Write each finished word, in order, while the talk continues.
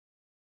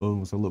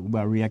Boom. So look, we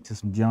about to react to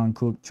some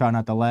Jungkook, Try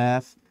Not to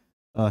Laugh,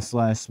 /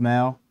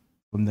 Smile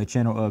from the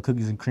channel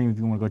Cookies and Cream if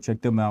you want to go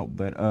check them out.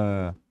 But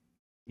yeah,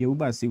 we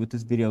about to see what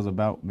this video is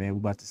about, man. We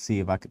about to see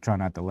if I could try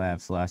not to laugh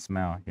 /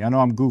 smile. Yeah, I know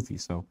I'm goofy,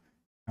 so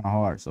kind of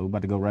hard. So we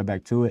about to go right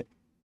back to it.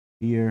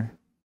 Here,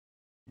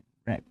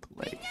 right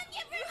play.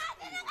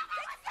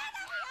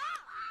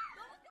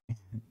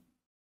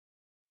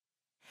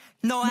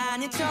 너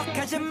아닌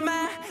척하지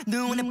마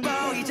눈에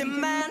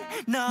보이지만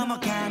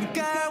넘어가는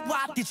걸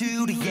What did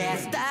you do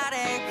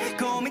yesterday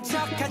고민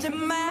척하지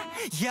마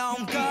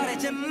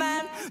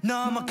영거래지만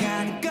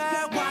넘어가는 걸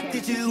What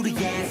did you do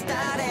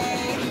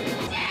yesterday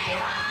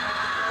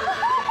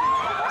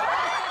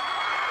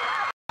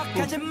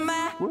척하지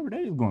마 Whoever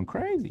that is going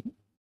crazy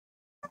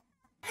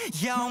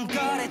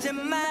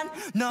영거래지만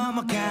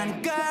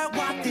넘어가는 걸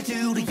What did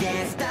you do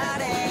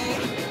yesterday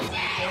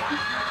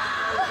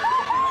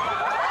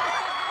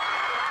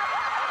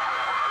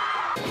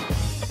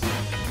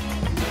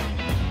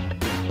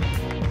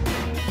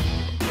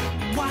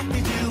What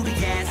did you do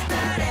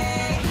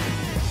yesterday?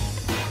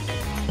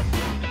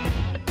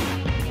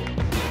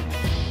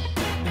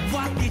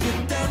 What did you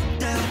do?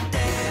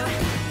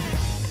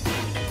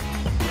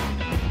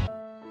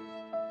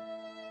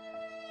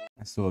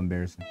 That's so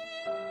embarrassing.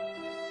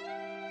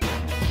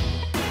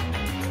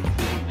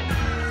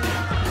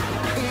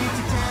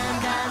 일찍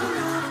잠깐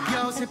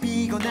요새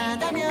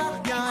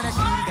피곤하다며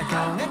 11시간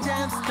동안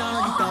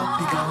잠수더니 또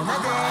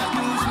피곤하대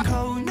무슨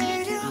거울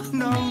내려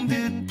놓은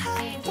듯한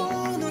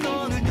폰은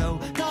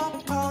오늘도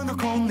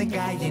덮어놓고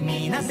내가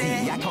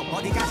예민한데 야코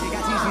어디까지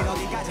가 진실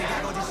어디까지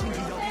가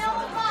거짓인지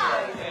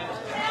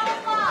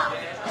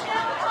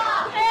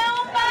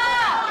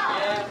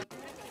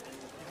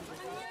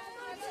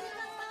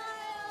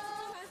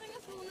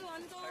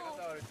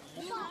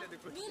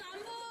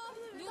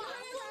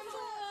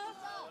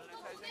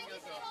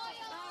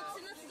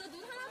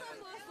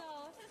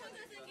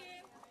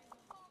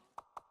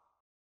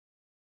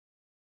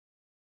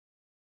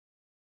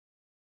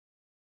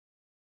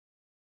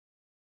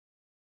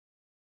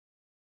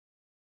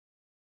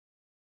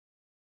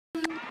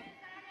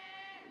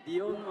네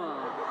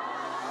엄마.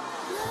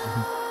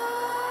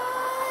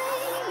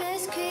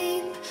 Let's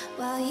creep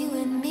while you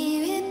and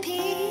me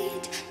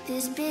repeat.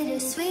 This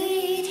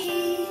bittersweet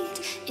heat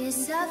is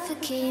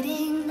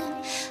suffocating.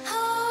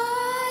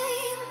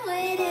 I'm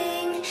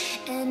waiting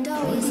and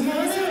always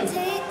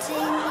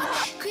hesitating.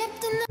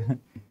 Kryptonite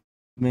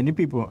Many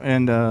people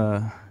and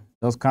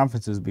those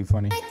conferences be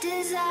funny.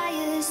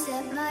 desires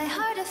set my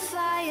heart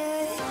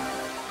afire.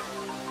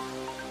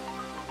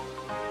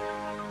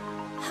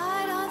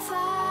 Heart on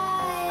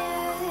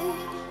fire.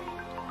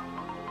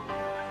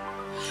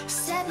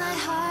 Set my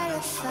heart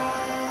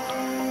afire.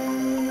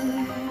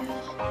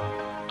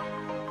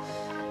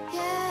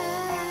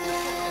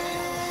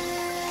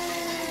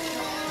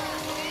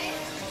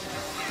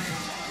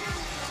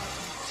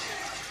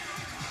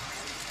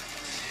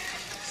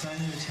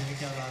 사인을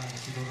재밌게 하라는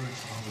기도를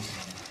전하고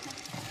있습니다.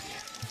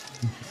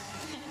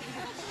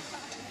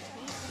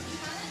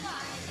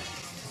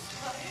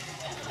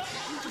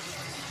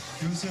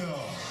 여보세요.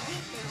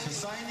 제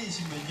사인이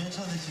지금 몇 년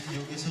차인데 지금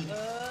여기서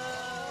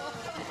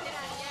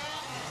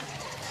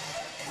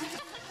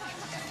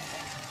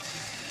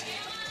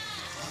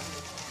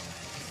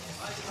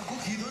자꾸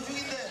기도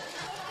중인데.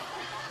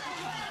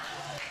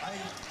 아이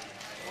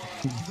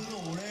기도는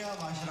오래 해야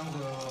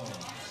마시라고요.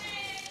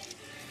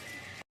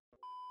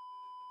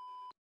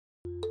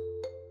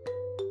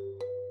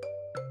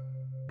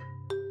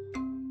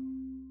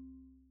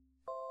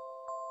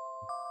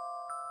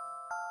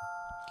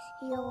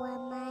 You are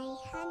my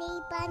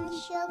honey bun,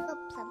 sugar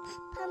plum,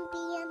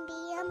 pumpy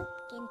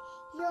pumpkin.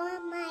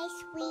 You're my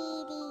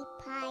sweetie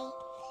pie.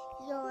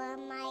 You're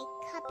my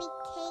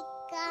cupcake,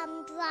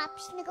 gumdrop,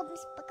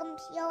 snickums,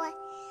 spickums. You're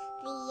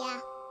the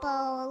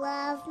apple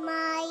of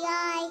my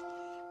eye.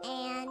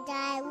 And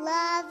I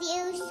love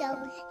you so,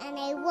 and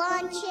I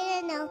want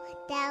you to know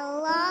that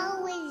I'll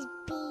always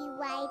be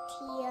right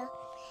here.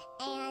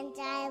 And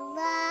I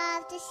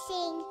love to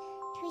sing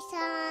 2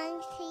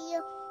 songs to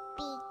you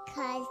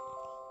because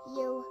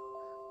you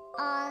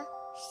are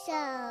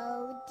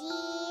so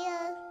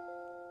dear.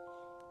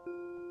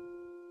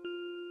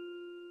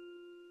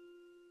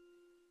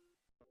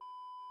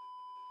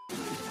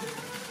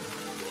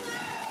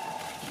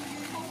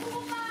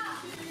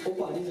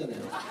 오빠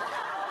아니잖아요.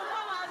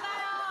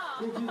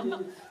 오빠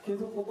맞아요.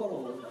 계속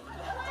오빠로.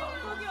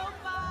 거기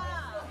오빠.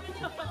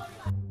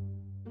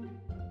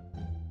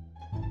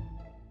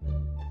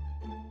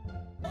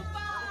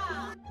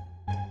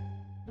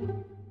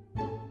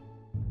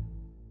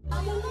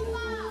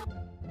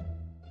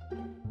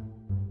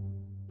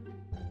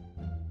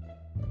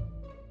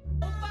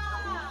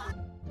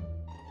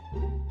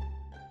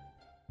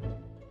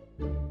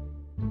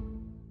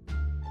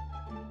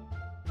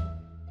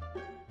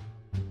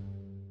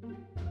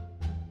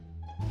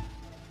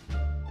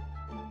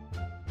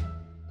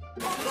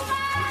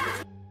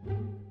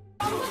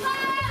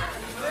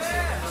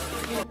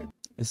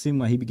 It seemed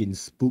like he be getting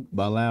spooked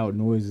by loud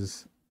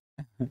noises.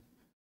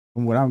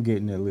 From what I'm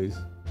getting, at least.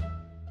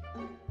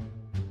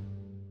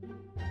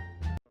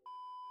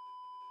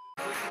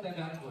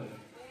 때문에 한 거예요.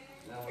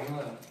 나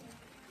얼마나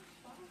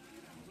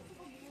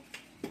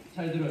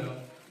잘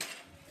들어요.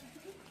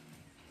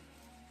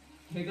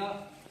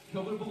 걔가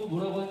벽을 보고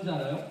뭐라고 하는지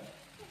알아요?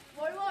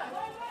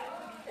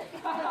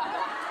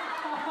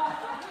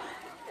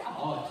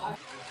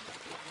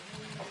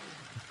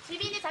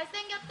 지민이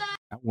잘생겼다.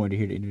 I wanted to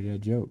hear the end of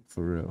that joke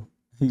for real.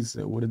 He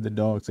said, "What did the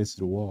dog say to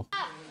the wall?"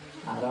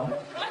 알아?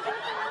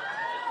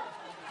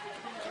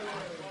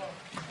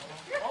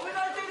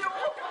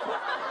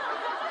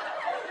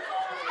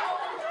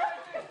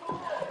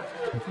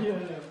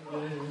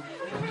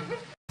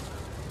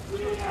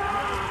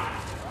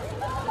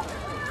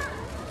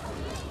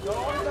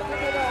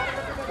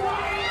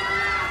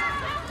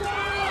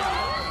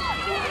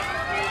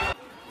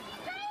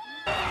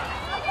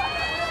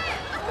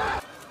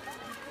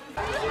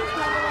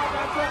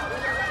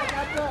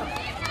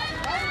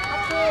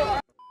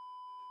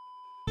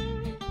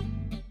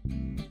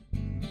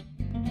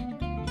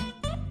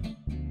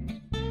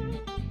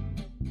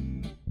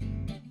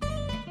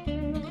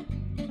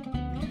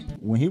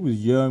 When he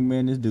was young,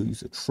 man, this dude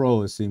used to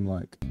troll, it seemed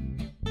like.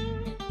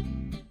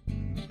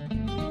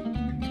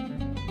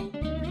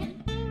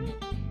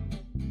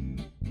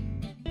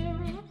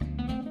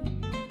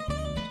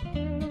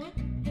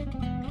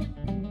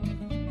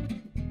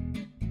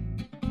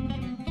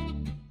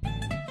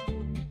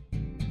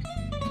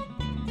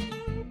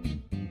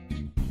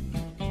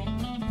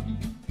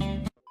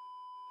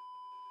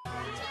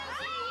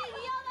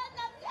 위험한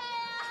남자야.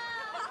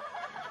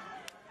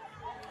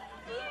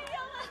 이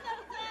위험한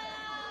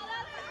남자야.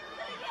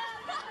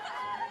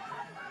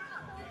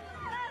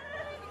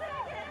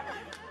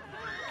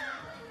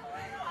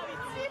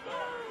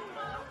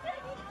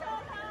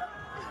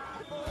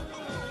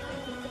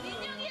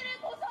 민영이를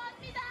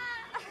고소합니다.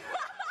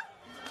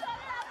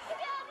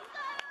 저를 아프게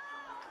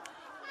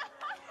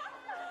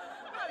했어요.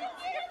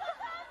 민영이를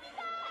고소합니다.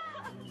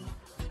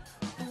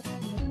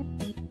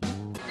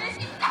 내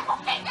진짜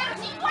꼭대기로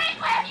신고할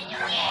거야,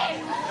 민영이.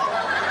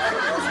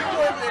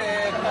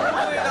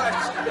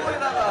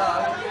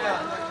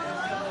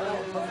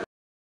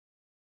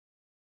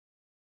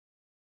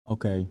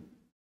 Okay,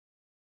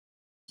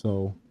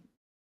 so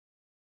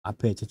I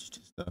pay attention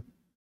to stuff.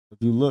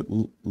 If you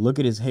look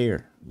at his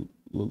hair.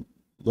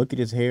 Look at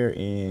his hair,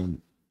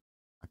 and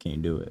I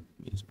can't do it.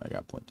 I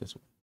gotta point this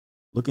way.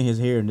 Look at his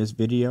hair in this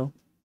video,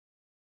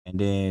 and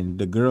then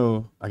the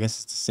girl. I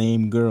guess it's the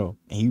same girl,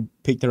 and he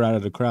picked her out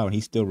of the crowd, and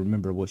he still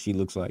remember what she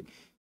looks like.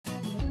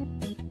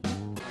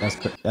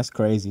 That's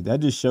crazy.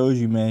 That just shows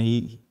you, man.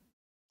 He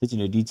attention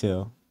to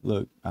detail.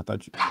 Look, I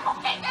thought you.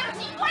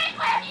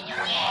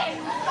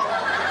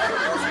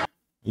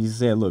 You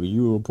said, "Look,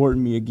 you were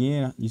reporting me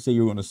again. You said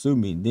you were going to sue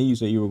me. Then you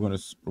said you were going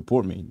to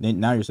report me. Then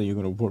now you're saying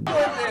you're going to report me."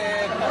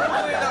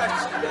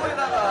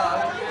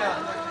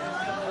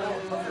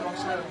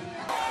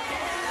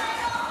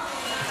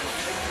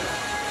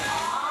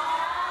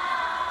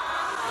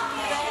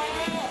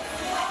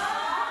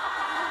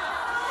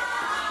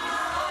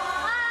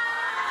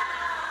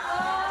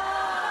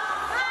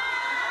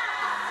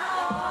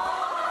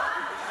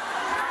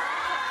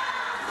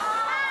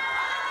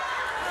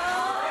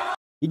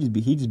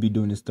 He just be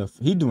doing this stuff.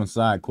 He doing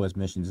side quest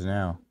missions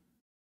now.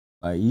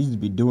 Like he just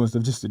be doing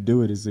stuff just to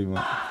do it. It seems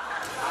like.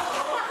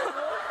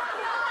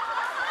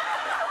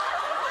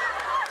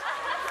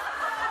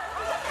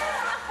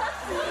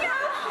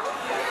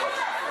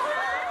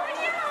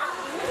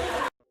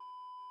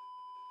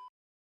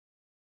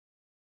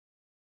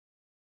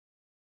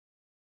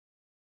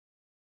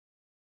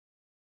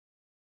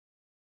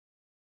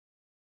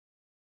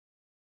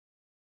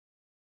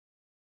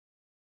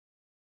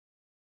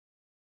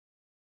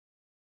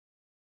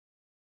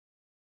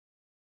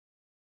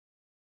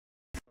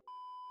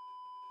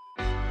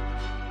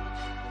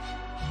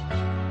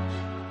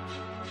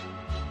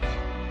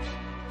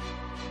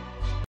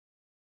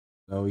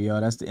 So,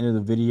 y'all, that's the end of the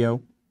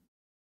video.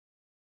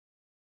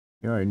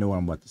 You already know what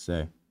I'm about to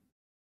say.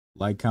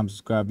 Like, comment,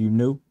 subscribe if you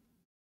new.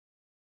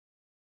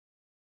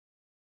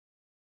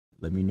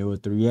 Let me know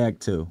what to react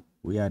to.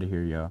 We out of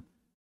here, y'all.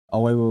 Oh,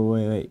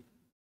 wait.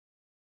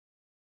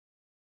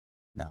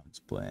 No, I'm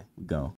just playing. We go.